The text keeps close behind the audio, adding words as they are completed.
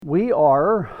We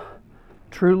are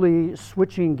truly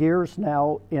switching gears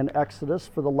now in Exodus.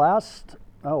 For the last,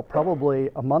 probably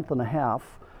a month and a half,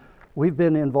 we've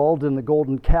been involved in the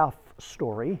golden calf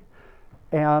story.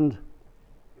 And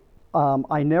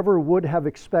I never would have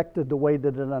expected the way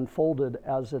that it unfolded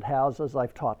as it has, as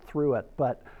I've taught through it.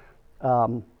 But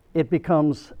it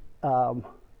becomes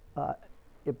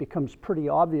pretty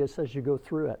obvious as you go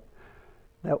through it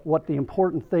that what the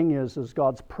important thing is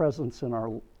God's presence in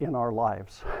our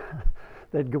lives.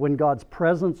 That when God's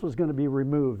presence was going to be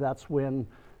removed, that's when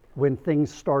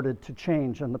things started to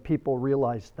change, and the people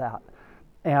realized that.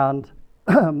 And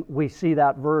we see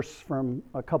that verse from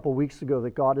a couple weeks ago,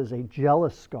 that God is a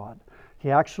jealous God.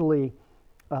 He actually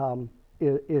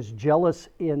is jealous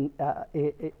in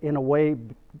a way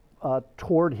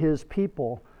toward his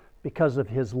people, because of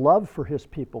his love for his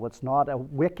people. It's not a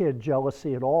wicked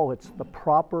jealousy at all. It's the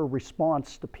proper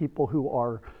response to people who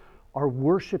are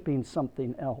worshiping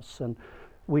something else. And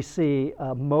we see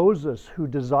Moses, who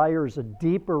desires a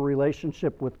deeper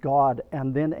relationship with God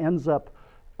and then ends up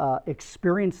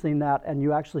experiencing that, and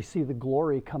you actually see the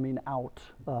glory coming out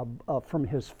from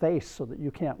his face so that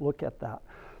you can't look at that.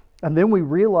 And then we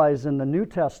realize in the New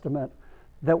Testament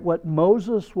that what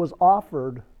Moses was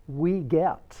offered, we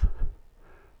get.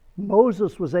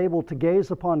 Moses was able to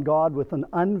gaze upon God with an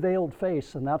unveiled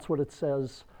face, and that's what it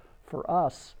says for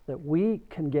us, that we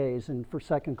can gaze in for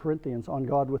 2 Corinthians on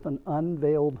God with an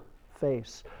unveiled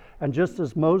face. And just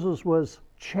as Moses was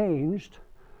changed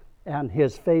and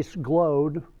his face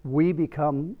glowed, we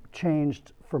become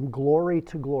changed from glory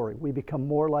to glory. We become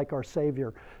more like our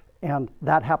Savior. And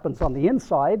that happens on the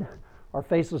inside. Our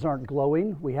faces aren't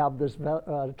glowing. We have this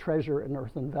treasure in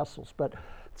earthen vessels. But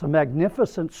it's a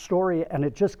magnificent story, and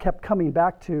it just kept coming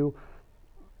back to,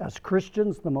 as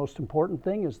Christians, the most important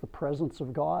thing is the presence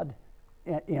of God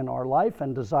in our life,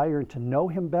 and desiring to know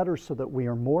him better so that we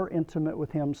are more intimate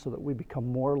with him, so that we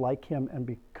become more like him and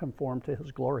be conformed to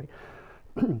his glory.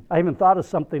 I even thought of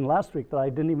something last week that I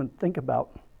didn't even think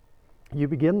about. You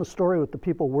begin the story with the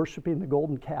people worshiping the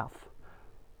golden calf.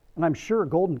 And I'm sure a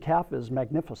golden calf is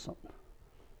magnificent,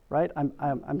 right?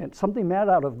 I mean, something made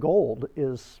out of gold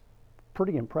is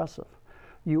pretty impressive.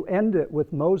 You end it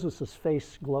with Moses'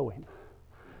 face glowing.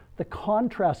 The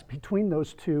contrast between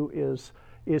those two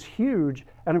is huge.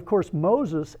 And of course,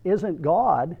 Moses isn't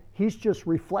God. He's just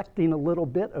reflecting a little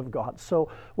bit of God.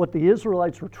 So what the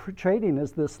Israelites were trading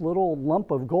is this little lump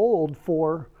of gold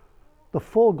for the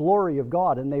full glory of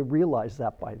God, and they realized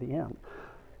that by the end.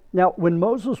 Now, when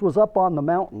Moses was up on the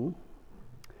mountain,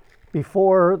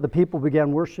 before the people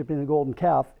began worshiping the golden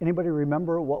calf, anybody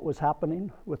remember what was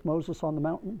happening with Moses on the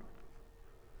mountain?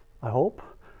 I hope.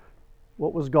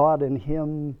 What was God in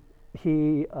him?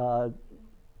 What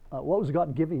was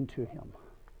God giving to him?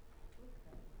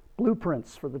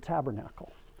 Blueprints for the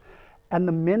tabernacle. And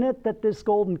the minute that this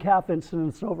golden calf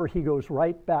incident is over, he goes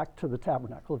right back to the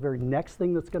tabernacle. The very next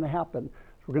thing that's going to happen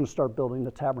is we're going to start building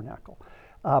the tabernacle.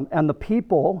 And the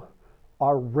people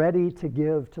are ready to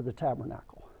give to the tabernacle,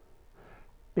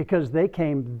 because they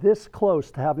came this close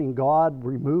to having God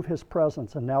remove his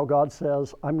presence. And now God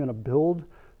says, I'm going to build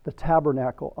the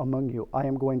tabernacle among you. I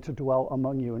am going to dwell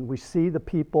among you. And we see the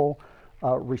people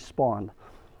respond.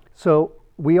 So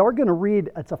we are going to read,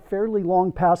 it's a fairly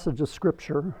long passage of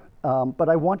Scripture, but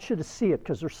I want you to see it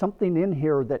because there's something in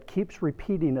here that keeps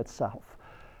repeating itself.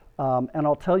 And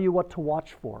I'll tell you what to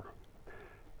watch for.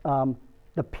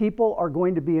 The people are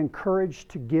going to be encouraged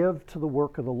to give to the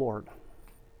work of the Lord.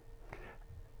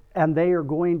 And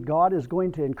God is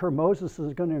going to encourage, Moses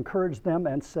is going to encourage them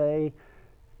and say,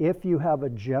 if you have a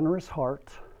generous heart,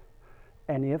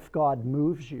 and if God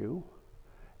moves you,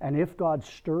 and if God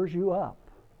stirs you up,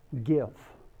 give.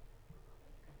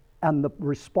 And the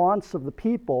response of the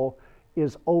people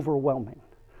is overwhelming.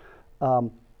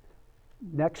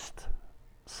 Next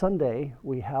Sunday,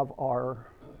 we have our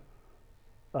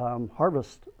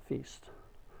harvest feast,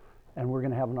 and we're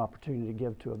going to have an opportunity to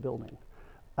give to a building.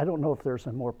 I don't know if there's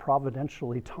a more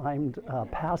providentially timed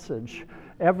passage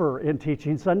ever in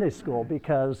teaching Sunday school,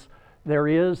 because there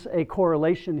is a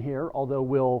correlation here, although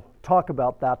we'll talk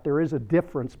about that. There is a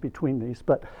difference between these.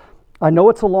 But I know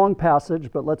it's a long passage,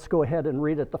 but let's go ahead and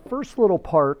read it. The first little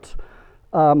part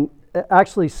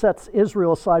actually sets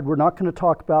Israel aside. We're not going to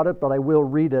talk about it, but I will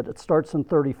read it. It starts in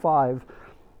 35.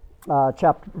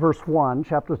 Verse 1,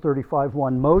 chapter 35,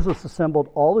 1. Moses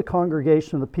assembled all the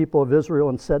congregation of the people of Israel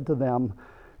and said to them,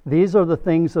 these are the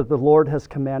things that the Lord has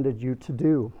commanded you to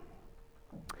do.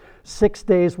 6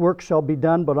 days' work shall be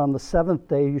done, but on the seventh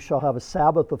day you shall have a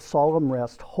Sabbath of solemn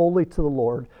rest, holy to the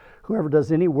Lord. Whoever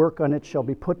does any work on it shall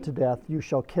be put to death. You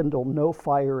shall kindle no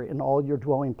fire in all your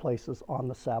dwelling places on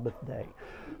the Sabbath day.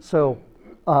 So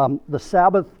the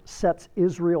Sabbath sets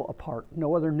Israel apart.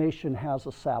 No other nation has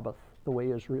a Sabbath the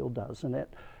way Israel does. And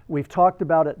we've talked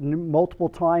about it multiple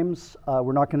times.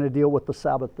 We're not going to deal with the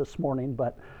Sabbath this morning,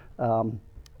 but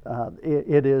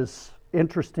it is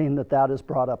interesting that that is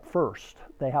brought up first.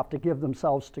 They have to give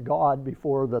themselves to God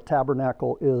before the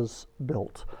tabernacle is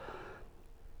built.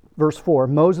 Verse 4,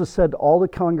 Moses said to all the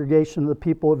congregation of the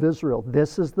people of Israel,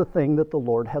 "This is the thing that the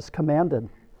Lord has commanded.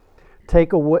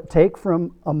 Take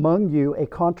from among you a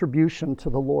contribution to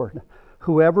the Lord.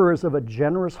 Whoever is of a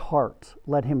generous heart,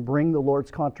 let him bring the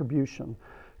Lord's contribution.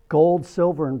 Gold,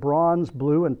 silver, and bronze,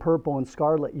 blue and purple and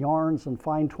scarlet yarns, and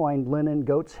fine twined linen,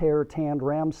 goat's hair, tanned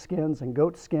ram skins and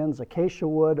goat skins, acacia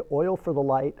wood, oil for the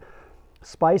light,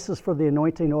 spices for the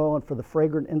anointing oil and for the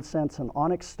fragrant incense, and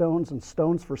onyx stones and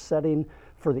stones for setting,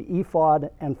 for the ephod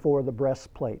and for the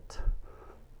breastpiece.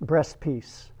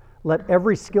 Let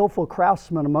every skillful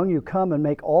craftsman among you come and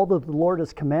make all that the Lord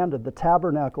has commanded, the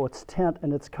tabernacle, its tent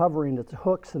and its covering, its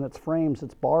hooks and its frames,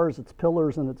 its bars, its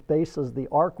pillars and its bases, the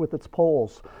ark with its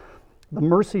poles, the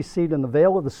mercy seat and the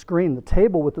veil of the screen, the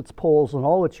table with its poles and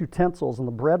all its utensils, and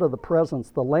the bread of the presence,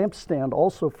 the lampstand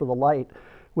also for the light,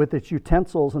 with its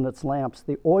utensils and its lamps,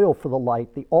 the oil for the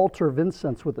light, the altar of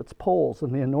incense with its poles,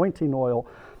 and the anointing oil,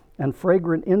 and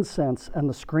fragrant incense, and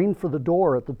the screen for the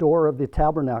door at the door of the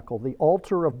tabernacle, the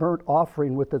altar of burnt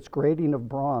offering with its grating of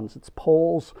bronze, its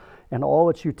poles and all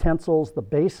its utensils, the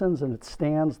basins and its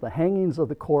stands, the hangings of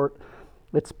the court,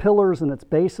 its pillars and its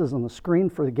bases, and the screen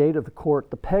for the gate of the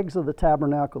court, the pegs of the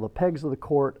tabernacle, the pegs of the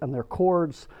court, and their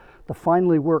cords, the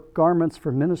finely worked garments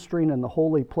for ministering in the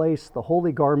holy place, the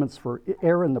holy garments for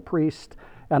Aaron the priest,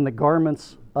 and the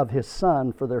garments of his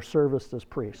son for their service as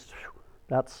priests.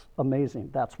 That's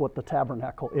amazing. That's what the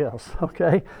tabernacle is,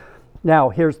 okay? Now,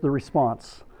 here's the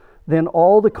response. Then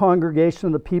all the congregation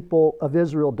of the people of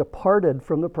Israel departed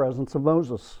from the presence of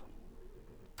Moses.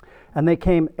 And they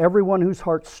came, everyone whose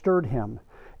heart stirred him,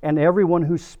 and everyone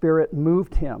whose spirit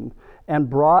moved him, and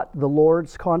brought the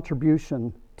Lord's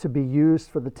contribution to be used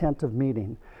for the tent of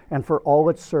meeting, and for all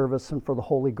its service, and for the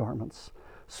holy garments.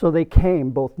 So they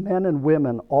came, both men and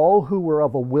women, all who were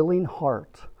of a willing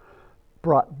heart,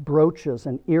 brought brooches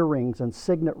and earrings and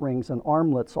signet rings and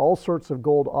armlets, all sorts of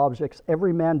gold objects,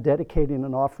 every man dedicating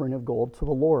an offering of gold to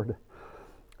the Lord.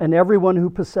 And everyone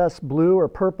who possessed blue or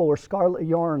purple or scarlet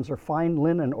yarns or fine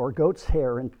linen or goat's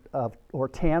hair or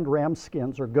tanned ram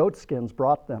skins or goat skins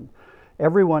brought them.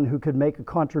 Everyone who could make a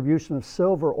contribution of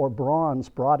silver or bronze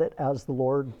brought it as the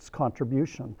Lord's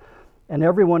contribution. And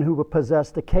everyone who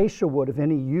possessed acacia wood of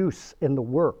any use in the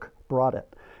work brought it.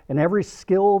 And every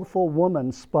skillful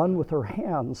woman spun with her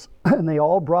hands, and they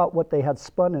all brought what they had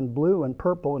spun in blue and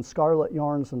purple and scarlet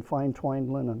yarns and fine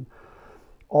twined linen.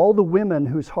 All the women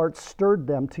whose hearts stirred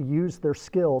them to use their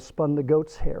skill spun the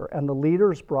goat's hair, and the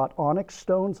leaders brought onyx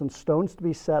stones and stones to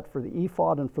be set for the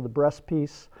ephod and for the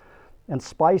breastpiece, and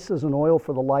spices and oil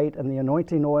for the light, and the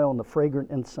anointing oil and the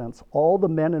fragrant incense. All the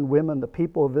men and women, the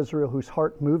people of Israel, whose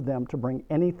heart moved them to bring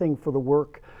anything for the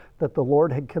work that the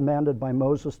Lord had commanded by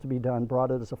Moses to be done, brought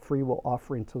it as a freewill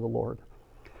offering to the Lord.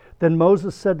 Then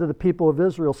Moses said to the people of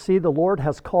Israel, "See, the Lord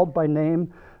has called by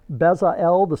name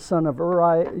Bezalel, the son of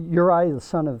Uri, the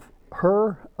son of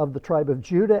Hur, of the tribe of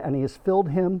Judah, and he has filled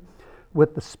him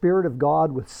with the Spirit of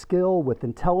God, with skill, with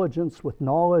intelligence, with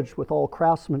knowledge, with all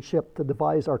craftsmanship, to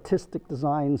devise artistic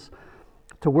designs,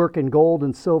 to work in gold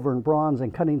and silver and bronze,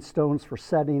 and cutting stones for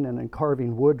setting, and in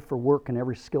carving wood for work in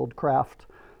every skilled craft.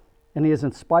 And he has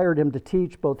inspired him to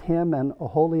teach, both him and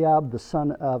Aholiab, the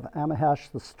son of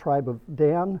Ammihash, the tribe of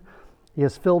Dan. He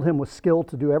has filled him with skill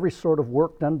to do every sort of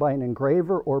work done by an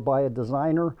engraver or by a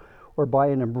designer or by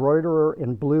an embroiderer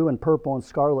in blue and purple and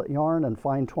scarlet yarn and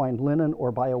fine twined linen,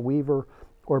 or by a weaver,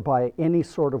 or by any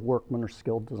sort of workman or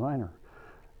skilled designer.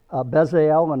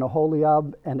 Bezalel and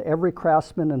Aholiab and every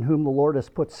craftsman in whom the Lord has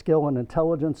put skill and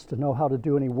intelligence to know how to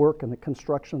do any work in the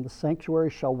construction of the sanctuary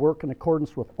shall work in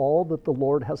accordance with all that the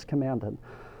Lord has commanded."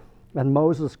 And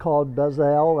Moses called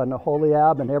Bezalel and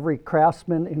Aholiab and every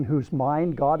craftsman in whose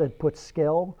mind God had put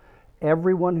skill,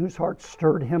 everyone whose heart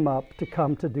stirred him up to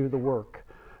come to do the work.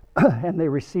 And they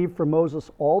received from Moses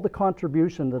all the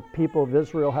contribution that the people of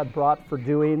Israel had brought for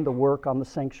doing the work on the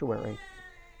sanctuary.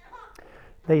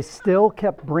 They still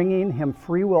kept bringing him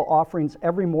freewill offerings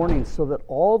every morning, so that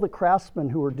all the craftsmen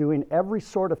who were doing every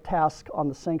sort of task on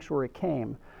the sanctuary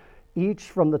came, each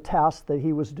from the task that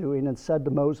he was doing, and said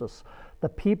to Moses, "The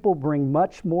people bring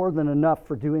much more than enough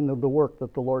for doing the work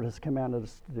that the Lord has commanded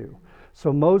us to do."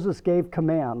 So Moses gave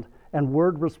command, and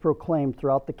word was proclaimed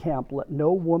throughout the camp, "Let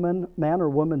no man or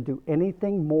woman do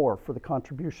anything more for the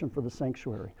contribution for the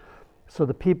sanctuary." So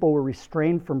the people were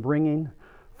restrained from bringing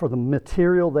for the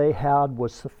material they had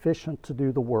was sufficient to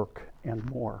do the work and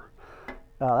more.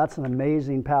 That's an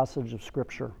amazing passage of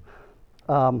Scripture.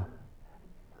 The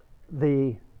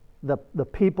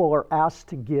people are asked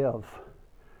to give,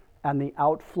 and the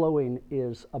outflowing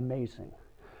is amazing.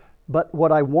 But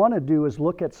what I want to do is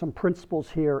look at some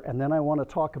principles here, and then I want to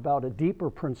talk about a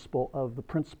deeper principle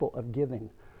of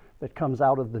giving that comes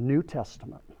out of the New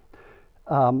Testament.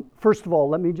 First of all,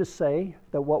 let me just say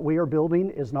that what we are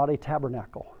building is not a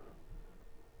tabernacle.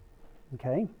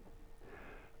 Okay?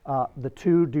 The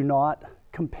two do not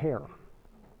compare.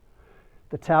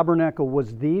 The tabernacle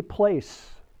was the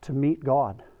place to meet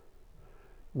God.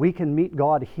 We can meet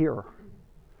God here.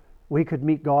 We could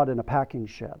meet God in a packing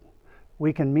shed.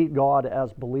 We can meet God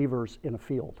as believers in a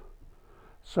field.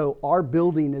 So our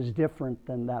building is different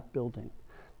than that building.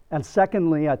 And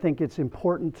secondly, I think it's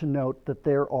important to note that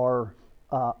there are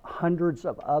hundreds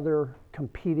of other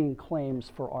competing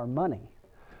claims for our money.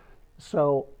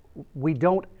 So we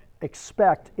don't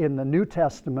expect in the New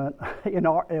Testament, in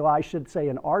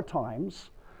our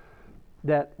times,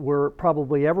 that we're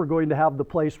probably ever going to have the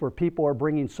place where people are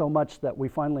bringing so much that we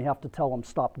finally have to tell them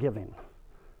stop giving.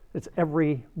 It's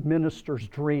every minister's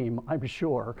dream, I'm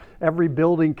sure, every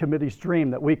building committee's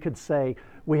dream that we could say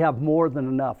we have more than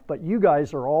enough. But you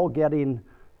guys are all getting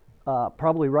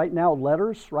probably right now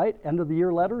letters, right? End of the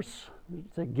year letters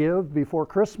to give before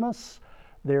Christmas.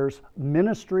 There's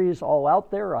ministries all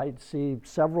out there. I see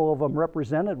several of them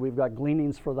represented. We've got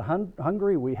Gleanings for the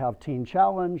Hungry. We have Teen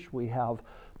Challenge. We have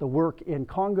the work in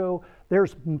Congo.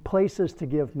 There's places to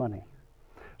give money.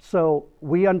 So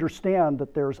we understand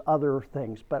that there's other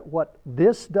things. But what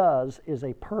this does is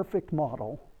a perfect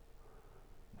model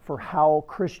for how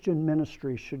Christian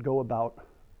ministry should go about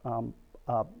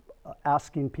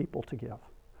asking people to give.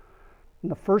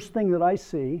 And the first thing that I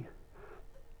see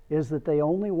is that they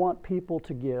only want people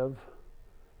to give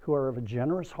who are of a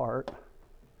generous heart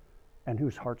and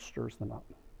whose heart stirs them up.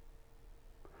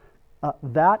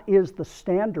 That is the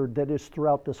standard that is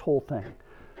throughout this whole thing.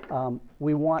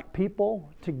 We want people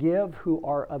to give who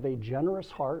are of a generous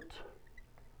heart.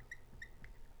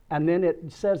 And then it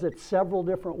says it several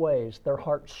different ways. Their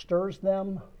heart stirs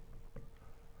them.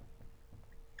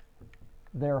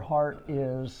 Their heart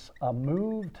is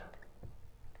moved.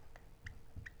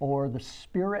 Or their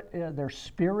spirit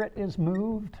is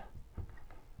moved.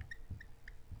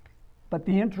 But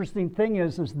the interesting thing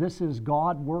is this is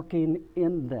God working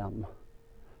in them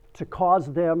to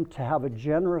cause them to have a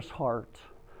generous heart,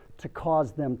 to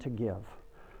cause them to give.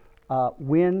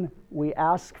 When we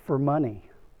ask for money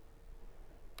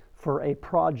for a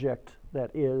project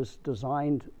that is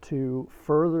designed to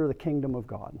further the kingdom of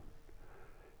God,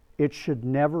 it should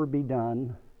never be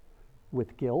done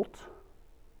with guilt,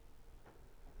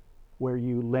 where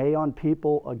you lay on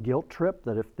people a guilt trip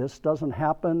that if this doesn't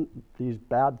happen, these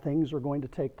bad things are going to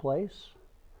take place.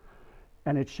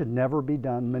 And it should never be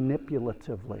done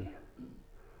manipulatively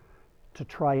to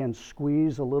try and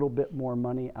squeeze a little bit more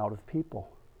money out of people.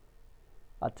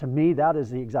 To me, that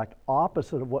is the exact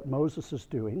opposite of what Moses is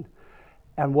doing.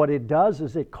 And what it does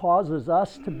is it causes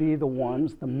us to be the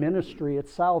ones, the ministry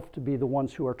itself, to be the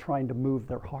ones who are trying to move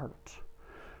their heart.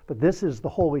 But this is the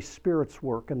Holy Spirit's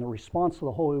work, and the response to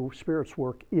the Holy Spirit's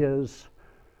work is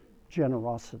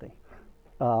generosity.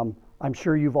 I'm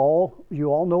sure you all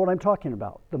know what I'm talking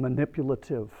about, the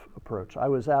manipulative approach. I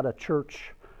was at a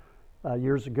church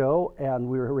years ago, and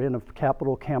we were in a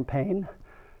capital campaign,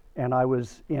 and I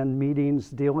was in meetings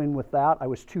dealing with that. I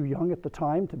was too young at the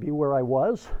time to be where I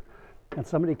was, and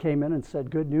somebody came in and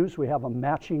said, "Good news, we have a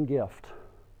matching gift.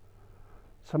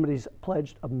 Somebody's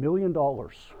pledged $1 million,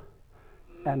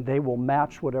 and they will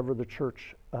match whatever the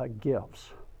church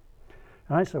gives."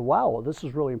 And I said, "Wow, well, this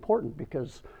is really important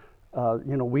because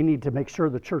we need to make sure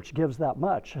the church gives that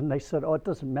much." And they said, "Oh, it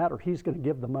doesn't matter. He's going to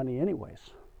give the money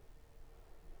anyways."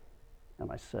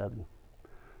 And I said,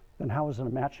 "Then how is it a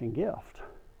matching gift?"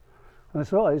 And they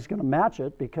said, "Oh, he's going to match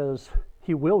it because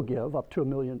he will give up to $1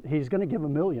 million. He's going to give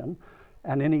 $1 million,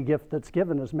 and any gift that's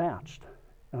given is matched."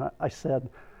 And I said,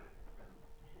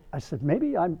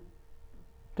 "Maybe I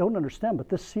don't understand, but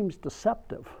this seems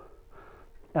deceptive."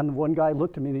 And one guy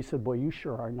looked at me and he said, "Boy, you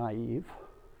sure are naive."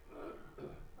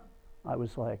 I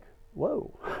was like,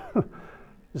 whoa,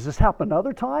 does this happen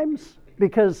other times?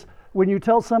 Because when you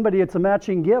tell somebody it's a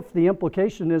matching gift, the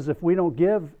implication is if we don't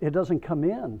give, it doesn't come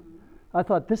in. I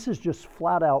thought this is just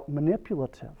flat out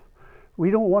manipulative. We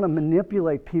don't want to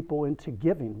manipulate people into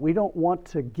giving. We don't want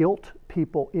to guilt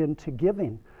people into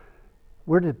giving.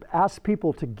 We're to ask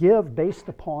people to give based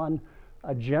upon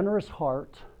a generous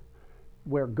heart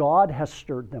where God has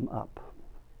stirred them up.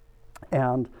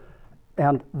 And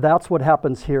And that's what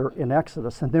happens here in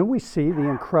Exodus. And then we see the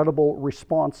incredible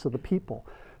response of the people.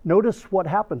 Notice what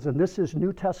happens, and this is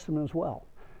New Testament as well.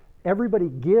 Everybody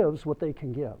gives what they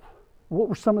can give. What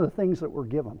were some of the things that were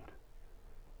given?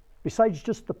 Besides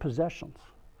just the possessions.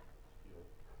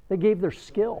 They gave their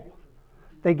skill.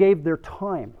 They gave their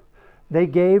time. They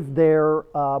gave their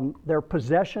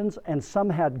possessions, and some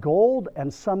had gold,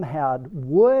 and some had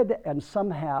wood, and some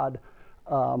had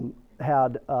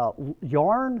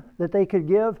yarn that they could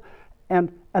give.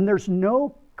 And there's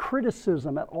no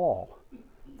criticism at all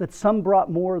that some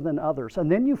brought more than others.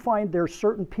 And then you find there's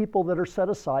certain people that are set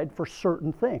aside for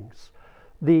certain things.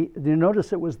 You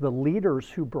notice it was the leaders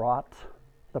who brought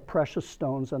the precious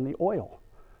stones and the oil.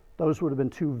 Those would have been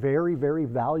two very, very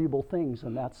valuable things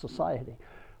in that society.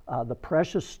 The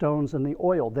precious stones and the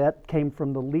oil, that came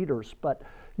from the leaders. But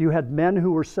you had men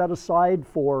who were set aside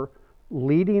for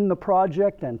leading the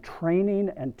project and training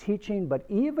and teaching, but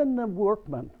even the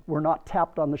workmen were not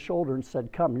tapped on the shoulder and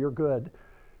said, "Come, you're good."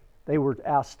 They were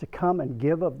asked to come and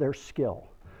give of their skill,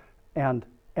 and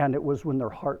it was when their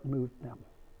heart moved them.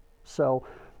 So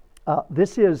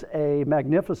this is a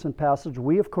magnificent passage.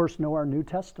 We, of course, know our New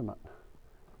Testament.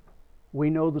 We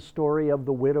know the story of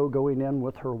the widow going in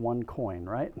with her one coin,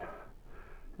 right?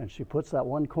 And she puts that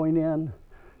one coin in,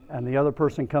 and the other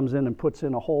person comes in and puts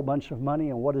in a whole bunch of money,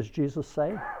 and what does Jesus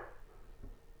say?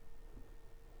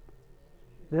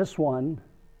 This one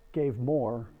gave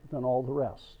more than all the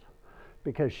rest,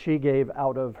 because she gave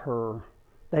out of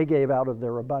they gave out of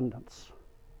their abundance,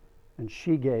 and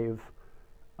she gave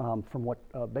from what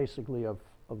basically of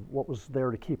what was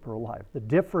there to keep her alive. The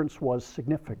difference was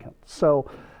significant. So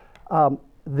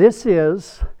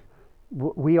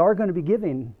we are going to be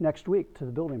giving next week to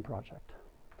the building project.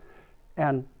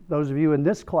 And those of you in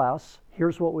this class,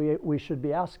 here's what we should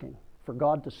be asking: for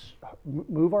God to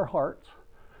move our hearts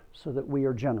so that we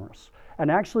are generous.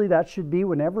 And actually that should be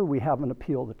whenever we have an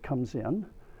appeal that comes in,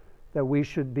 that we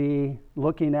should be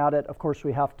looking at it. Of course,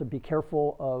 we have to be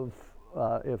careful of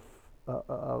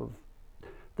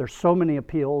there's so many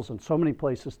appeals and so many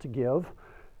places to give.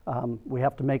 We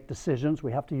have to make decisions.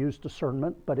 We have to use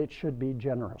discernment, but it should be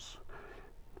generous.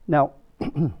 Now,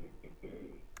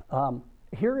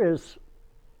 here is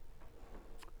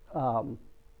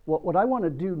what I want to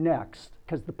do next,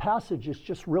 because the passage is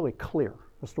just really clear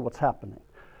as to what's happening.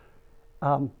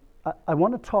 I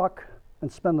want to talk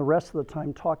and spend the rest of the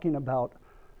time talking about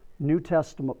New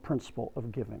Testament principle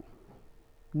of giving.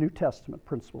 New Testament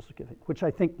principles of giving, which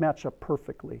I think match up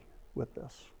perfectly with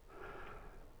this.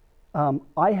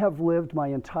 I have lived my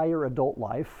entire adult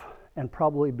life, and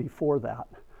probably before that,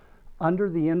 under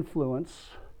the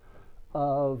influence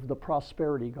of the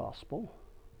prosperity gospel,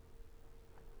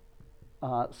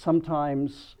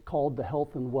 sometimes called the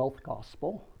health and wealth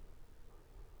gospel,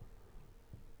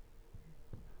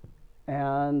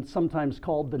 and sometimes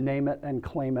called the name it and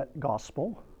claim it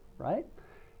gospel, right?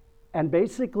 And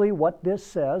basically what this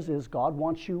says is God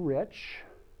wants you rich.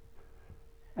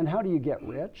 And how do you get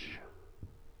rich?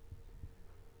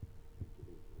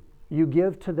 You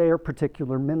give to their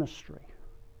particular ministry.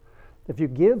 If you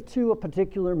give to a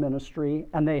particular ministry,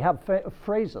 and they have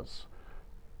phrases.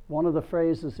 One of the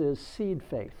phrases is seed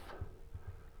faith.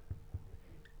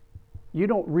 You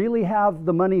don't really have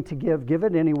the money to give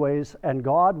it anyways, and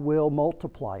God will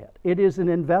multiply it. It is an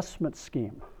investment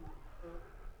scheme.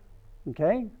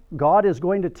 Okay? God is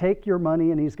going to take your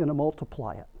money and He's going to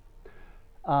multiply it.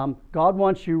 God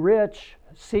wants you rich,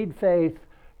 seed faith.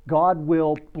 God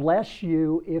will bless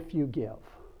you if you give.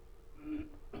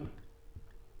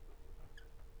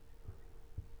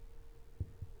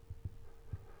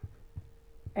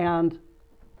 And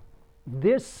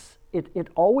this, it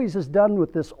always is done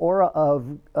with this aura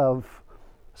of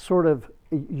sort of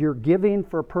you're giving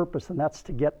for a purpose, and that's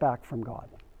to get back from God.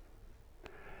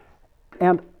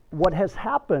 And what has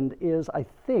happened is, I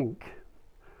think,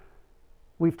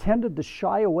 we've tended to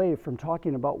shy away from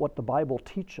talking about what the Bible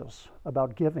teaches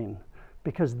about giving,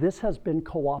 because this has been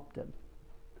co-opted.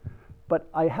 But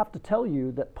I have to tell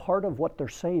you that part of what they're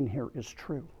saying here is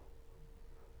true.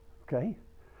 Okay?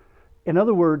 In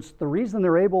other words, the reason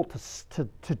they're able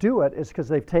to do it is because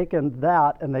they've taken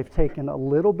that and they've taken a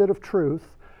little bit of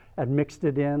truth and mixed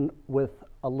it in with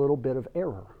a little bit of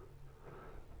error.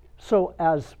 So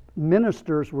as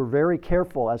ministers, we're very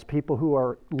careful, as people who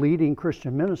are leading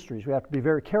Christian ministries, we have to be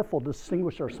very careful to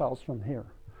distinguish ourselves from here.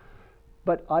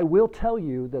 But I will tell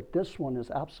you that this one is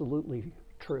absolutely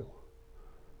true.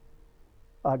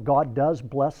 God does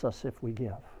bless us if we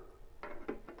give.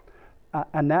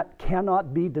 And that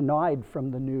cannot be denied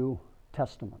from the New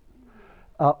Testament.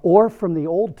 or from the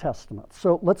Old Testament.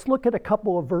 So let's look at a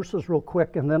couple of verses real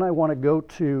quick, and then I want to go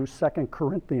to 2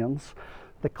 Corinthians,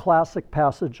 the classic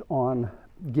passage on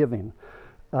giving.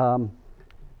 Go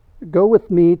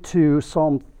with me to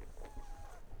Psalm.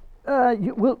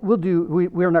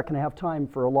 We're not going to have time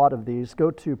for a lot of these.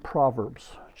 Go to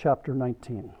Proverbs chapter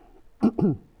 19.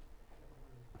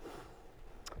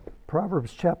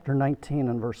 Proverbs chapter 19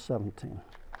 and verse 17.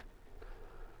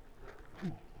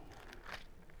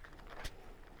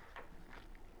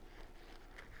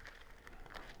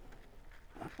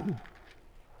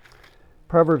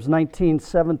 Proverbs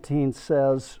 19:17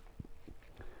 says,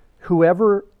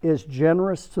 "Whoever is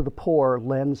generous to the poor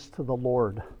lends to the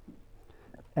Lord,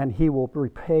 and he will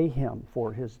repay him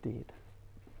for his deed."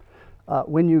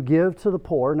 When you give to the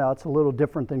poor, now it's a little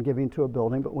different than giving to a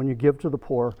building, but when you give to the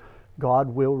poor, God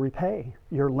will repay.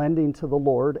 You're lending to the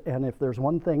Lord, and if there's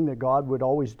one thing that God would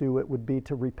always do, it would be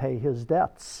to repay his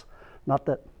debts. Not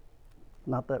that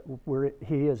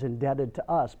he is indebted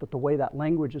to us, but the way that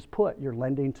language is put, you're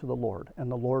lending to the Lord, and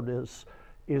the Lord is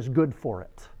good for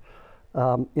it.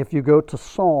 If you go to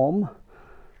Psalm,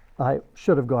 I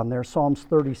should have gone there, Psalms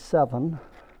 37,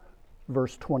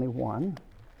 verse 21.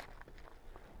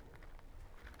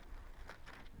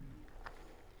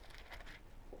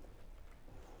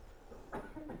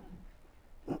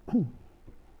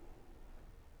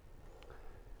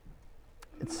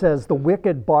 It says, "The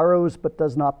wicked borrows but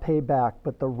does not pay back,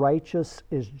 but the righteous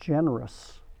is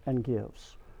generous and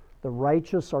gives." The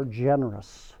righteous are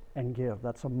generous and give.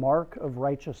 That's a mark of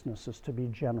righteousness, is to be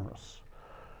generous.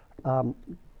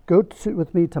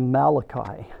 With me to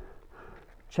Malachi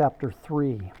chapter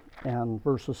 3 and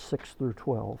verses 6 through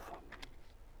 12.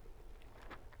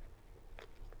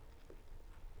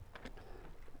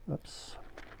 Oops.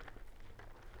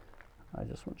 I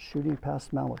just went shooting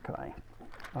past Malachi.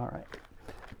 All right.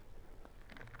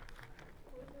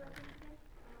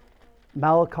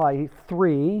 Malachi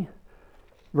 3,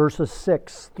 verses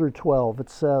 6 through 12. It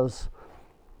says,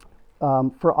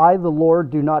 "For I, the Lord,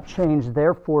 do not change.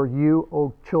 Therefore you,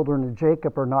 O children of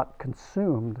Jacob, are not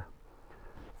consumed.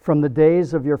 From the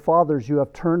days of your fathers you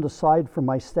have turned aside from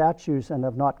my statutes and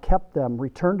have not kept them.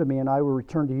 Return to me, and I will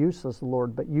return to you, says the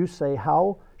Lord. But you say,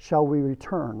 how shall we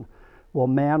return? Will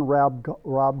man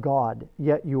rob God?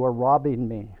 Yet you are robbing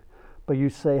me. But you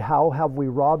say, how have we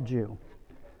robbed you?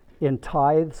 In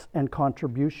tithes and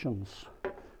contributions.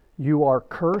 You are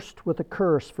cursed with a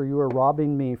curse, for you are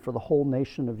robbing me for the whole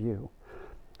nation of you.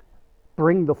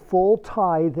 Bring the full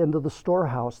tithe into the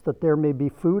storehouse, that there may be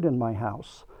food in my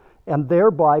house, and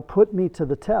thereby put me to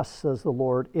the test, says the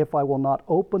Lord, if I will not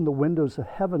open the windows of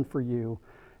heaven for you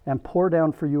and pour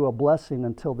down for you a blessing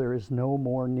until there is no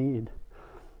more need.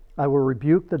 I will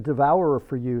rebuke the devourer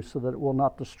for you, so that it will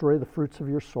not destroy the fruits of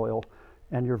your soil,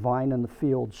 and your vine in the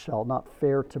field shall not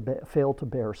fail to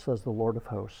bear, says the Lord of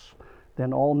hosts.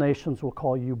 Then all nations will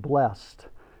call you blessed,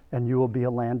 and you will be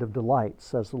a land of delight,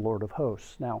 says the Lord of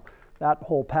hosts." Now, that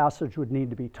whole passage would need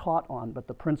to be taught on, but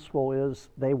the principle is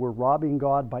they were robbing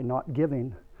God by not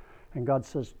giving, and God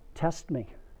says, test me,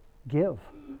 give,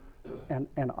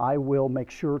 and I will make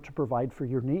sure to provide for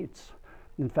your needs.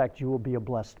 In fact, you will be a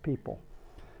blessed people.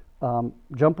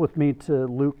 Jump with me to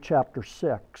Luke chapter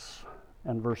 6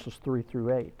 and verses 3 through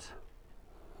 8.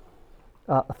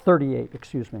 38,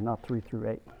 excuse me, not 3 through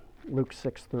 8. Luke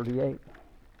 6:38.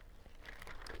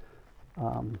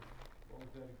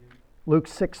 Luke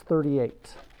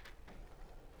 6:38.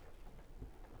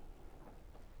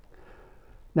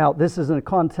 Now, this is in a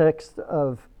context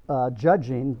of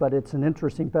judging, but it's an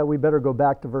interesting, but we better go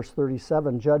back to verse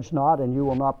 37. "Judge not, and you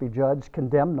will not be judged.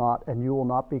 Condemn not, and you will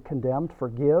not be condemned.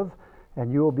 Forgive,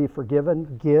 and you will be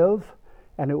forgiven. Give,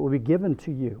 and it will be given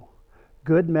to you.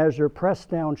 Good measure, pressed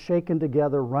down, shaken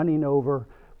together, running over,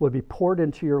 will be poured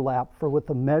into your lap. For with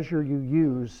the measure you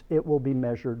use, it will be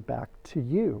measured back to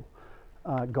you."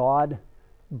 God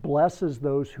blesses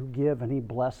those who give, and he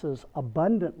blesses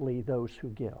abundantly those who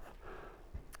give.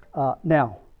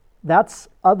 Now, that's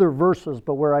other verses,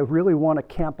 but where I really want to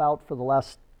camp out for the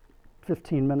last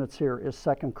 15 minutes here is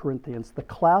 2 Corinthians, the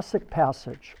classic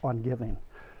passage on giving.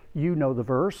 You know the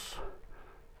verse.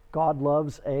 God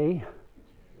loves a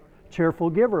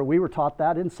cheerful giver. We were taught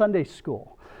that in Sunday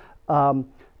school.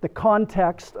 The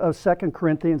context of 2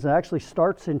 Corinthians, it actually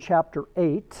starts in chapter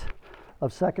 8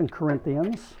 of 2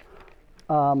 Corinthians,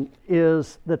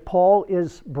 is that Paul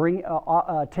is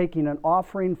taking an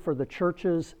offering for the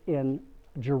churches in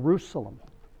Jerusalem.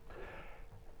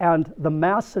 And the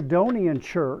Macedonian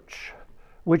church,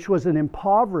 which was an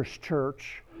impoverished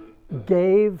church,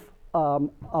 gave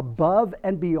above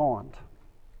and beyond.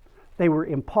 They were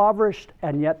impoverished,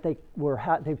 and yet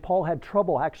Paul had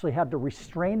trouble, actually had to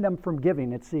restrain them from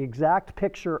giving. It's the exact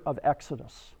picture of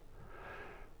Exodus.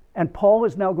 And Paul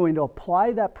is now going to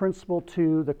apply that principle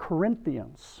to the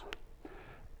Corinthians.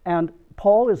 And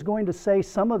Paul is going to say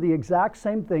some of the exact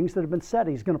same things that have been said.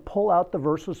 He's going to pull out the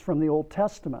verses from the Old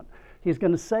Testament. He's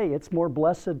going to say it's more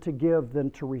blessed to give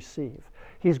than to receive.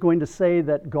 He's going to say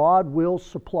that God will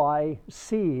supply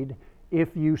seed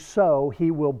if you sow.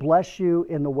 He will bless you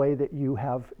in the way that you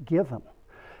have given.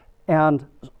 And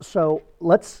so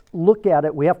let's look at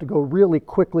it. We have to go really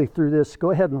quickly through this.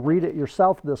 Go ahead and read it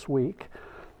yourself this week.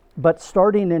 But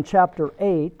starting in chapter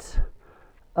 8,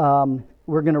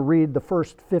 we're going to read the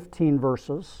first 15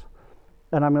 verses.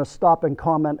 And I'm going to stop and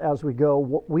comment as we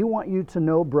go. We want you to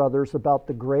know, brothers, about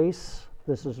the grace.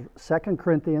 This is 2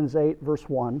 Corinthians 8, verse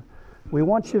 1. We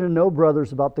want you to know,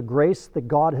 brothers, about the grace that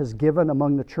God has given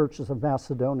among the churches of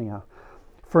Macedonia.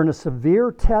 For in a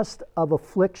severe test of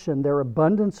affliction, their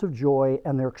abundance of joy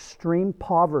and their extreme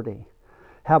poverty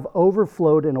have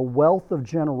overflowed in a wealth of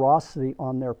generosity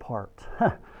on their part.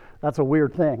 That's a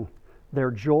weird thing. Their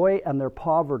joy and their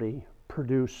poverty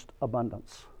produced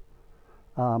abundance.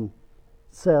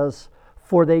 Says,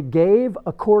 for they gave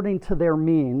according to their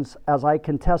means, as I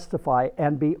can testify,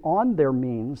 and beyond their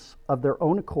means of their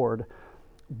own accord,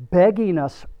 begging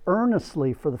us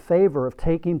earnestly for the favor of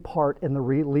taking part in the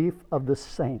relief of the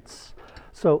saints.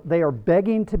 So they are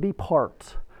begging to be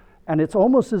part. And it's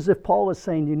almost as if Paul is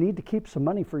saying, you need to keep some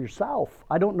money for yourself.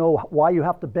 I don't know why you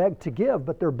have to beg to give,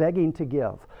 but they're begging to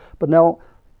give. But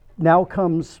now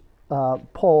comes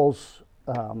Paul's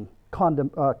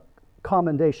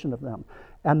commendation of them.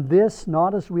 And this,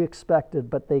 not as we expected,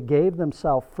 but they gave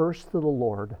themselves first to the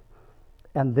Lord,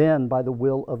 and then by the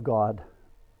will of God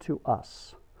to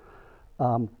us.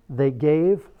 They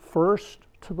gave first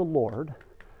to the Lord,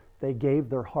 they gave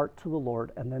their heart to the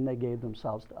Lord, and then they gave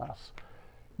themselves to us.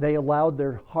 They allowed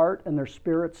their heart and their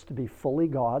spirits to be fully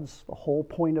God's, the whole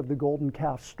point of the golden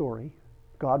calf story.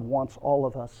 God wants all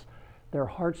of us. Their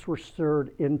hearts were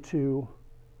stirred into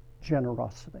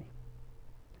generosity.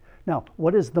 Now,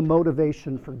 what is the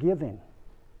motivation for giving?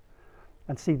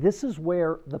 And see, this is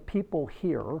where the people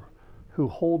here who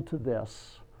hold to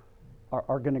this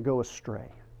are going to go astray.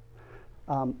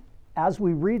 As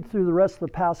we read through the rest of the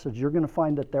passage, you're going to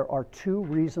find that there are two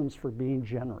reasons for being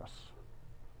generous.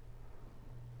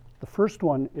 The first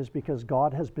one is because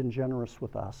God has been generous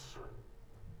with us.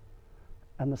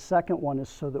 And the second one is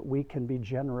so that we can be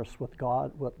generous with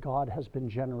God, what God has been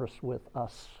generous with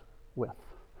us with.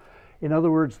 In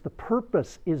other words, the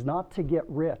purpose is not to get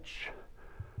rich.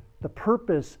 The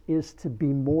purpose is to be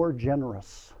more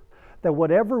generous. That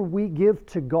whatever we give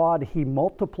to God, He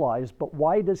multiplies. But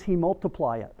why does He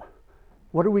multiply it?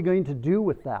 What are we going to do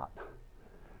with that?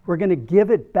 We're going to give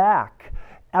it back.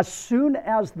 As soon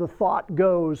as the thought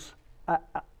goes,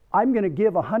 I'm going to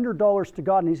give $100 to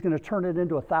God and He's going to turn it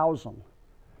into 1,000.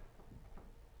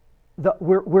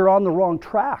 We're on the wrong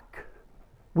track.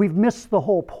 We've missed the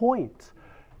whole point.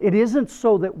 It isn't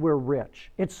so that we're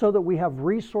rich. It's so that we have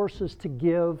resources to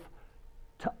give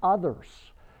to others.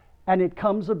 And it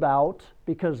comes about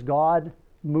because God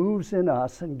moves in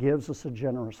us and gives us a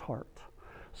generous heart.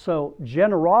 So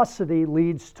generosity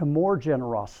leads to more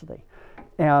generosity.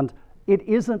 And it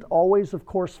isn't always, of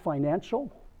course,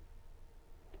 financial.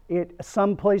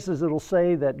 Some places it'll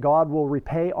say that God will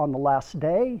repay on the last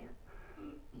day.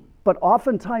 But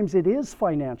oftentimes it is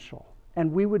financial.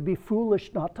 And we would be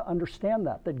foolish not to understand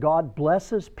that God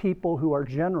blesses people who are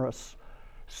generous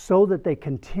so that they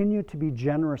continue to be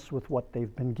generous with what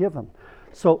they've been given.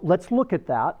 So let's look at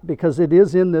that because it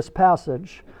is in this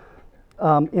passage.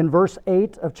 In verse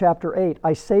 8 of chapter 8,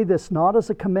 I say this not as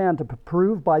a command to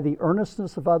prove by the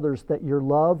earnestness of others that your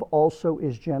love also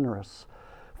is generous.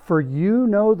 For you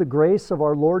know the grace of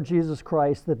our Lord Jesus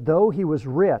Christ, that though He was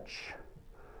rich,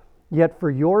 yet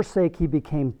for your sake He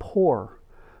became poor,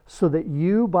 so that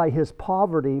you by His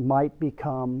poverty might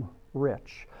become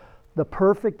rich. The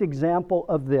perfect example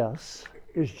of this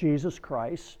is Jesus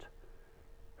Christ,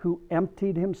 who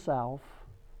emptied Himself,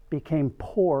 became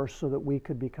poor so that we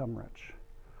could become rich.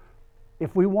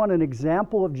 If we want an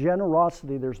example of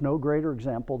generosity, there's no greater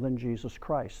example than Jesus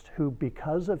Christ, who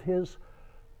because of His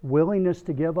willingness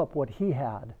to give up what He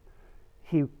had,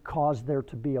 He caused there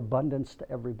to be abundance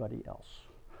to everybody else.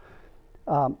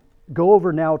 Go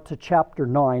over now to chapter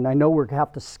 9. I know we're going to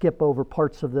have to skip over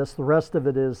parts of this. The rest of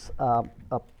it is,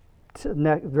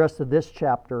 the rest of this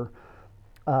chapter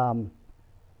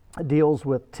deals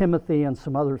with Timothy and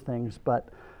some other things. But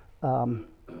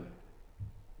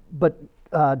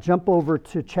jump over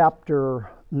to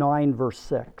chapter 9, verse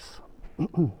 6.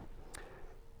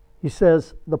 He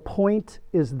says, the point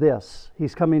is this.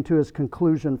 He's coming to his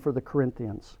conclusion for the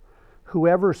Corinthians.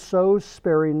 Whoever sows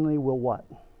sparingly will what?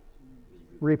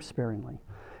 Reap sparingly.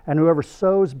 And whoever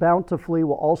sows bountifully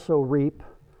will also reap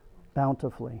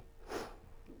bountifully.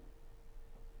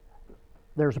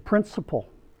 There's a principle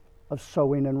of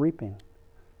sowing and reaping.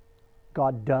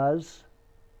 God does.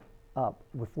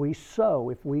 If we sow,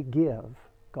 if we give,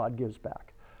 God gives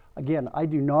back. Again, I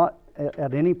do not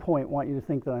at any point want you to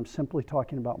think that I'm simply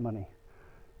talking about money.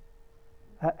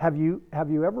 Have you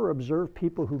ever observed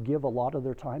people who give a lot of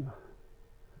their time?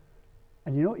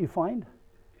 And you know what you find?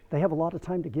 They have a lot of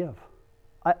time to give.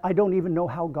 I don't even know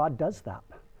how God does that.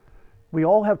 We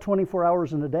all have 24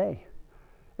 hours in a day.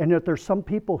 And yet there's some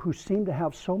people who seem to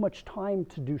have so much time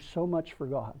to do so much for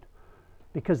God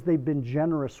because they've been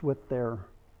generous with their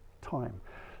time.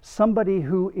 Somebody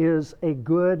who is a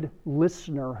good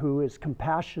listener, who is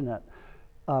compassionate,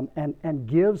 and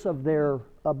gives of their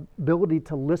ability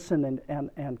to listen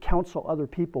and counsel other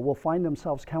people will find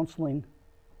themselves counseling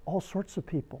all sorts of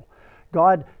people.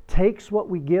 God takes what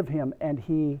we give him and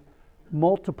he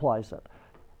multiplies it.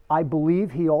 I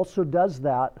believe he also does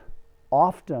that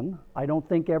often, I don't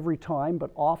think every time,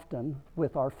 but often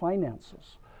with our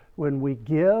finances. When we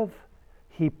give,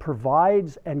 he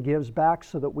provides and gives back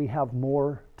so that we have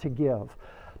more to give.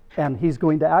 And he's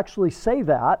going to actually say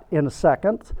that in a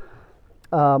second.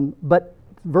 But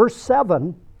verse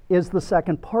 7 is the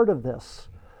second part of this.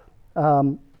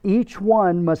 Each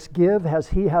one must give as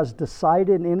he has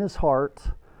decided in his heart,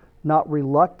 not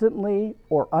reluctantly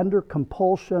or under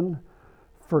compulsion,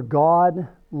 for God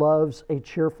loves a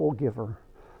cheerful giver.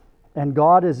 And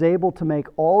God is able to make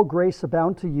all grace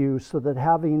abound to you, so that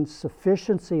having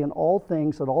sufficiency in all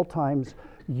things at all times,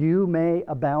 you may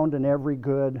abound in every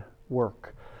good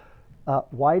work.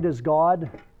 Why does God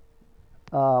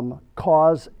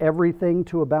cause everything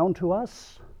to abound to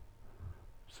us?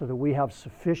 So that we have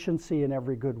sufficiency in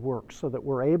every good work, so that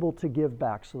we're able to give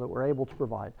back, so that we're able to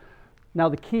provide. Now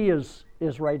the key is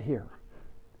right here.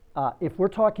 If we're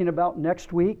talking about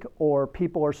next week, or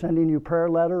people are sending you prayer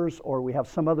letters, or we have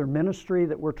some other ministry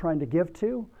that we're trying to give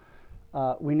to,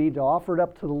 we need to offer it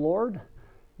up to the Lord.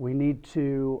 We need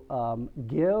to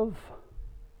give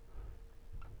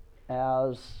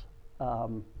as,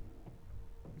 we'll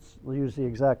use the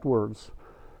exact words.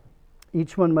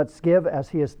 Each one must give as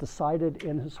he has decided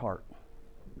in his heart.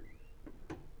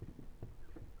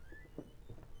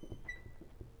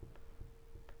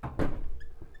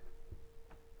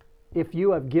 If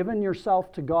you have given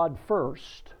yourself to God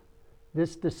first,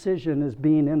 this decision is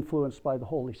being influenced by the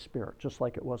Holy Spirit, just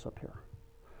like it was up here.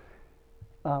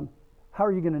 How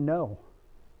are you going to know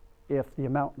if the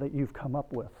amount that you've come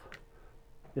up with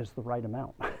is the right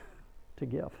amount to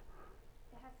give?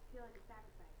 It has to feel like a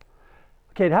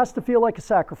sacrifice. Okay, it has to feel like a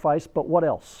sacrifice, but what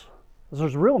else?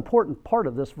 There's a real important part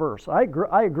of this verse. I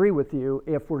agree with you.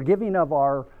 If we're giving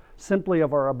simply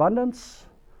of our abundance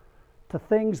to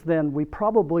things, then we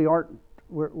probably aren't,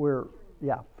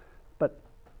 yeah. But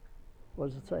what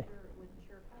does it say? With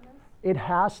cheerfulness? It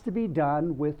has to be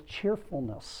done with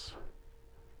cheerfulness.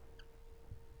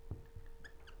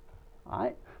 All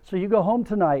right? So you go home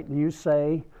tonight and you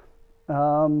say,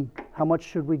 how much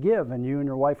should we give? And you and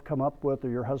your wife come up with, or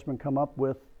your husband come up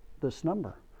with this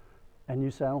number. And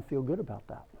you say, I don't feel good about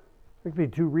that. There could be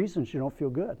two reasons you don't feel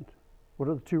good. What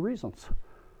are the two reasons?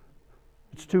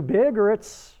 It's too big or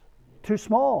it's too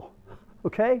small,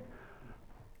 okay?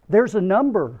 There's a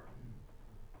number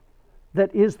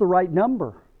that is the right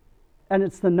number, and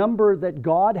it's the number that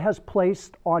God has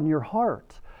placed on your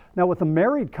heart. Now, with a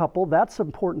married couple, that's an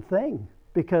important thing,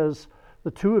 because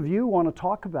the two of you want to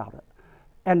talk about it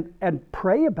and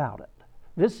pray about it.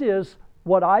 This is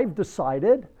what I've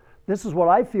decided. This is what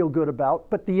I feel good about.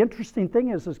 But the interesting thing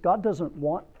is God doesn't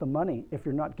want the money if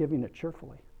you're not giving it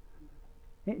cheerfully.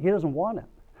 He doesn't want it.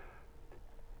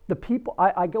 The people,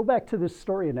 I go back to this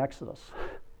story in Exodus.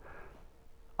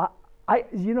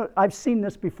 I've seen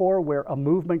this before, where a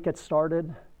movement gets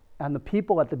started and the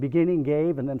people at the beginning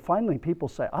gave, and then finally people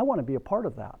say, I want to be a part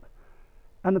of that.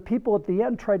 And the people at the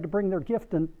end tried to bring their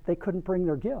gift and they couldn't bring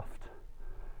their gift.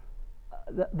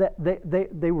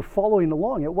 They were following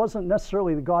along. It wasn't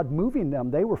necessarily God moving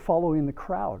them. They were following the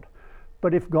crowd.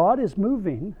 But if God is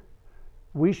moving,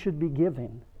 we should be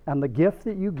giving. And the gift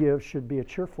that you give should be a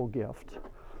cheerful gift.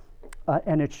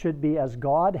 And it should be as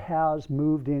God has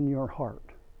moved in your heart.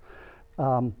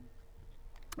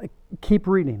 Keep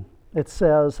reading. It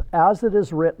says, as it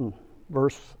is written,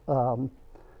 verse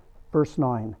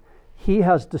 9, he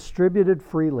has distributed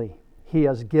freely. He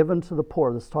has given to the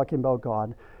poor. This is talking about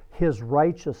God. His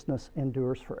righteousness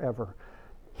endures forever.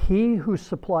 He who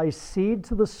supplies seed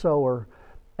to the sower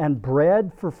and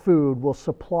bread for food will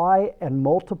supply and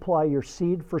multiply your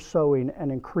seed for sowing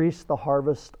and increase the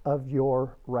harvest of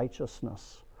your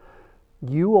righteousness.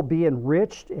 You will be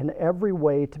enriched in every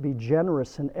way to be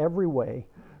generous in every way,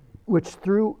 which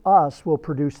through us will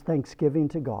produce thanksgiving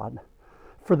to God.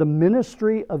 For the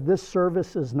ministry of this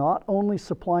service is not only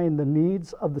supplying the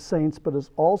needs of the saints, but is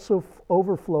also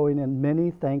overflowing in many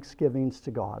thanksgivings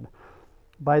to God.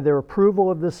 By their approval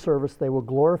of this service, they will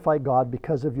glorify God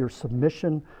because of your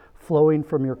submission flowing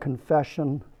from your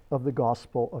confession of the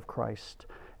gospel of Christ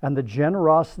and the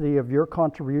generosity of your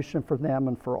contribution for them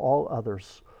and for all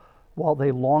others, while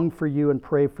they long for you and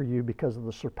pray for you because of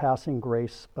the surpassing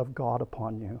grace of God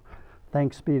upon you.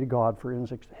 Thanks be to God for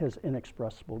his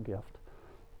inexpressible gift.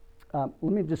 Let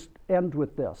me just end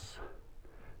with this.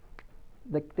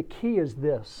 The key is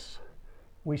this.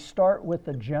 We start with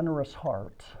a generous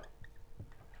heart,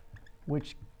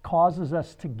 which causes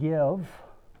us to give,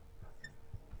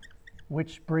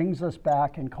 which brings us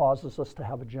back and causes us to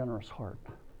have a generous heart.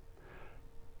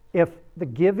 If the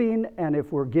giving, and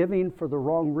if we're giving for the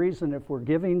wrong reason, if we're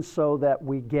giving so that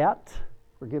we get,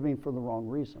 we're giving for the wrong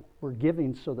reason. We're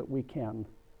giving so that we can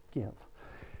give.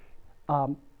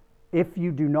 If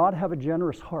you do not have a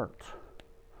generous heart,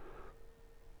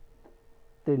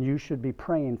 then you should be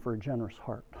praying for a generous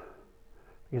heart,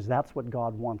 because that's what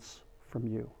God wants from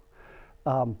you.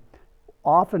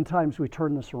 Oftentimes we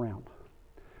turn this around.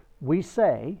 We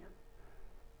say,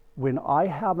 when I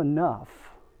have enough,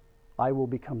 I will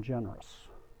become generous.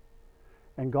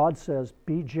 And God says,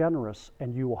 be generous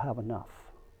and you will have enough.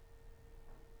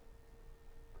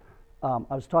 I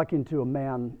was talking to a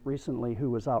man recently who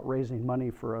was out raising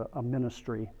money for a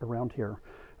ministry around here.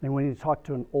 And when he talked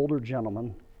to an older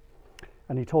gentleman,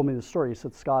 and he told me the story, he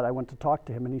said, Scott, I went to talk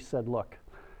to him, and he said, look,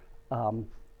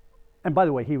 and by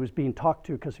the way, he was being talked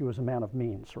to because he was a man of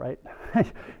means, right?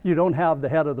 You don't have the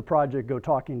head of the project go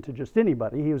talking to just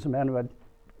anybody. He was a man who had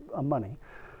money.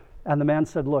 And the man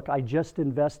said, look, I just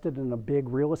invested in a big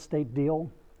real estate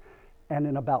deal, and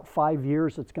in about 5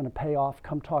 years it's going to pay off.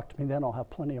 Come talk to me then, I'll have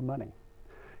plenty of money.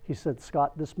 He said,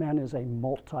 Scott, this man is a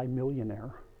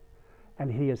multi-millionaire,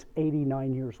 and he is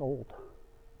 89 years old.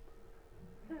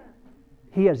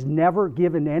 He has never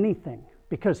given anything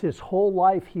because his whole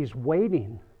life he's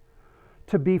waiting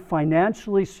to be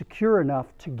financially secure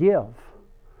enough to give.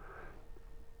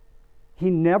 He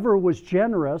never was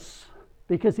generous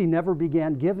because he never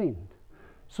began giving.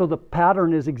 So the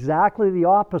pattern is exactly the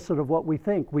opposite of what we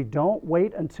think. We don't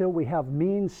wait until we have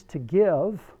means to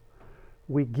give.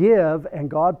 We give, and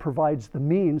God provides the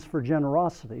means for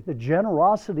generosity. The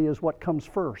generosity is what comes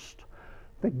first.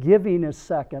 The giving is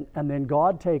second, and then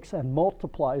God takes and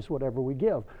multiplies whatever we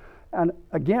give. And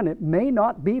again, it may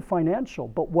not be financial,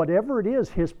 but whatever it is,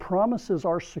 His promises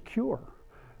are secure.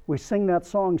 We sing that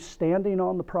song, Standing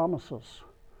on the Promises.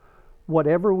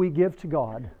 Whatever we give to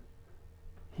God,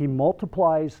 He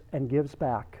multiplies and gives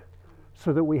back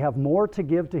so that we have more to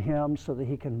give to Him so that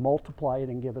He can multiply it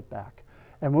and give it back.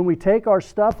 And when we take our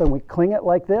stuff and we cling it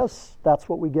like this, that's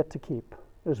what we get to keep,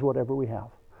 is whatever we have.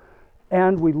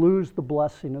 And we lose the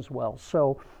blessing as well.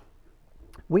 So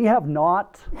we have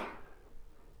not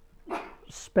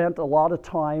spent a lot of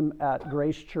time at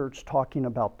Grace Church talking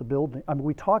about the building. I mean,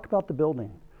 we talk about the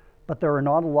building, but there are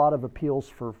not a lot of appeals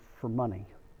for money.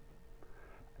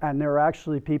 And there are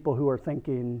actually people who are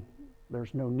thinking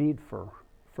there's no need for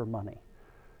money.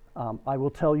 I will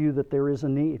tell you that there is a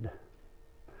need.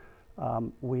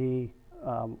 We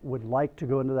would like to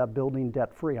go into that building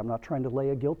debt-free. I'm not trying to lay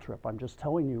a guilt trip. I'm just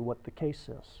telling you what the case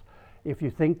is. If you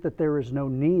think that there is no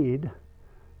need,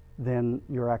 then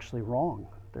you're actually wrong.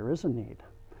 There is a need.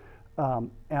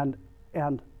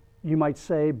 And you might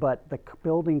say, but the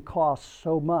building costs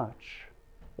so much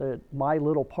that my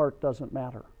little part doesn't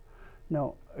matter.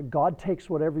 No, God takes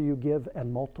whatever you give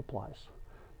and multiplies.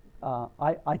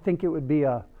 I think it would be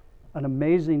an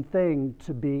amazing thing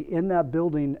to be in that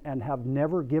building and have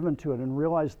never given to it and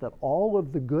realize that all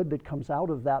of the good that comes out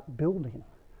of that building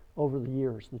over the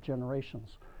years, the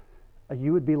generations,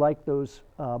 you would be like those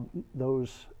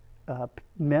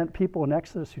people in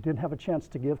Exodus who didn't have a chance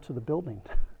to give to the building.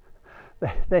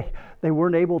 They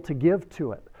weren't able to give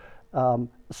to it.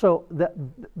 So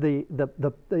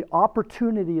the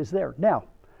opportunity is there. Now,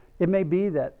 it may be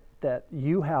that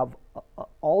you have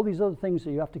all these other things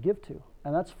that you have to give to,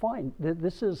 and that's fine.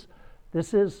 This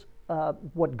is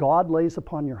what God lays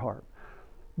upon your heart.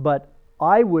 But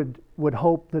I would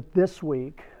hope that this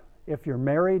week, if you're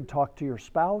married, talk to your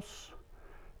spouse.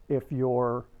 If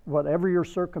you're whatever your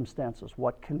circumstances,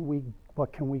 what can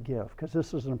we give? Because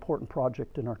this is an important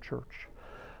project in our church.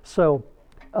 So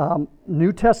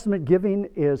New Testament giving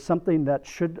is something that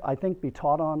should, I think, be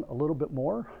taught on a little bit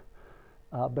more,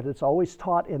 but it's always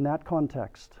taught in that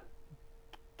context.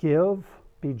 Give,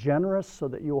 be generous so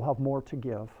that you will have more to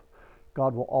give.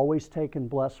 God will always take and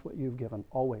bless what you've given,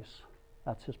 always.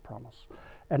 That's his promise.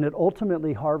 And it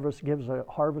ultimately gives a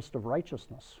harvest of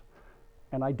righteousness.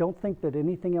 And I don't think that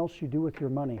anything else you do with your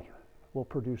money will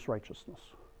produce righteousness.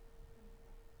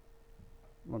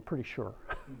 I'm pretty sure.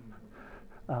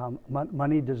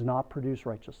 Money does not produce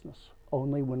righteousness.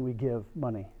 Only when we give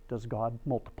money does God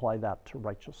multiply that to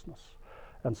righteousness.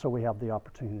 And so we have the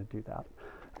opportunity to do that.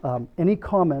 Any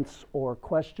comments or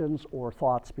questions or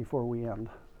thoughts before we end?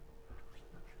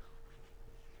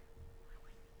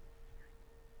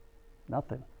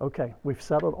 Nothing. Okay, we've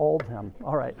said it all then.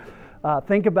 All right.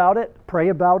 Think about it, pray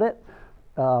about it,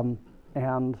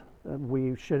 and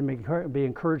we should be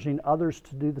encouraging others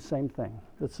to do the same thing.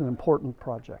 It's an important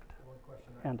project. One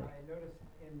question. Andy. I noticed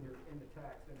in the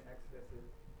text in Exodus,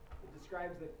 it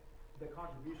describes the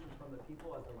contributions from the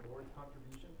people as the Lord's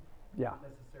contribution, Yeah. not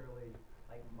necessarily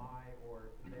like my or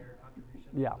their contribution.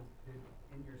 Yeah.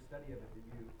 In your study of it, did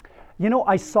you? You know,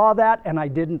 I saw that and I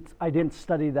didn't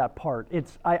study that part.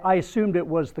 I assumed it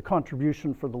was the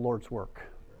contribution for the Lord's work.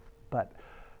 But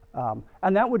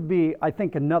and that would be, I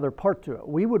think, another part to it.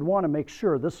 We would want to make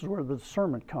sure, this is where the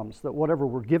discernment comes, that whatever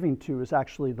we're giving to is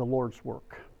actually the Lord's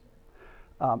work.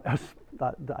 I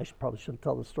probably shouldn't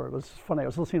tell this story, but it's funny. I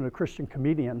was listening to a Christian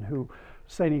comedian who was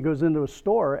saying he goes into a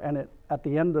store and at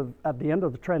the end of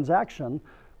the transaction,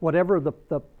 whatever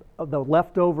the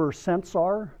leftover cents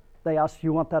are, they ask,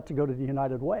 you want that to go to the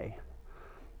United Way?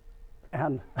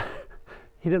 And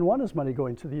he didn't want his money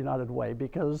going to the United Way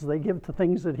because they give to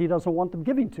things that he doesn't want them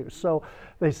giving to. So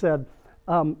they said,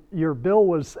 your bill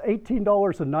was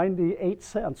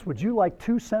 $18.98. Would you like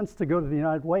 2 cents to go to the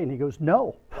United Way? And he goes,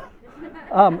 no.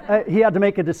 He had to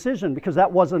make a decision because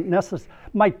that wasn't necessary.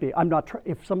 Might be. I'm not.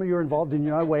 If some of you are involved in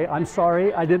United Way, I'm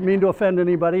sorry. I didn't mean to offend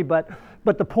anybody.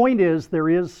 But the point is,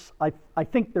 I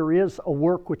think there is a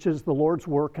work which is the Lord's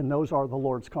work, and those are the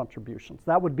Lord's contributions.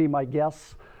 That would be my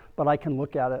guess. But I can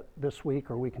look at it this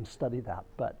week, or we can study that.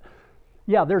 But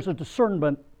yeah, there's a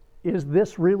discernment. Is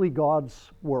this really God's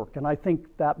work? And I think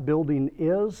that building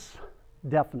is,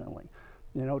 definitely.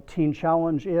 You know, Teen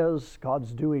Challenge is,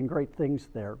 God's doing great things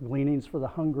there. Gleanings for the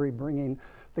hungry, bringing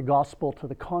the gospel to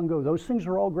the Congo. Those things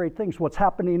are all great things. What's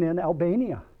happening in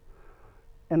Albania?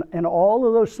 And all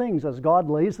of those things, as God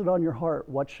lays it on your heart,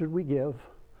 what should we give?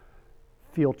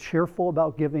 Feel cheerful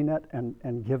about giving it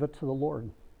and give it to the Lord.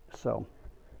 So,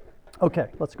 okay,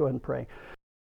 let's go ahead and pray.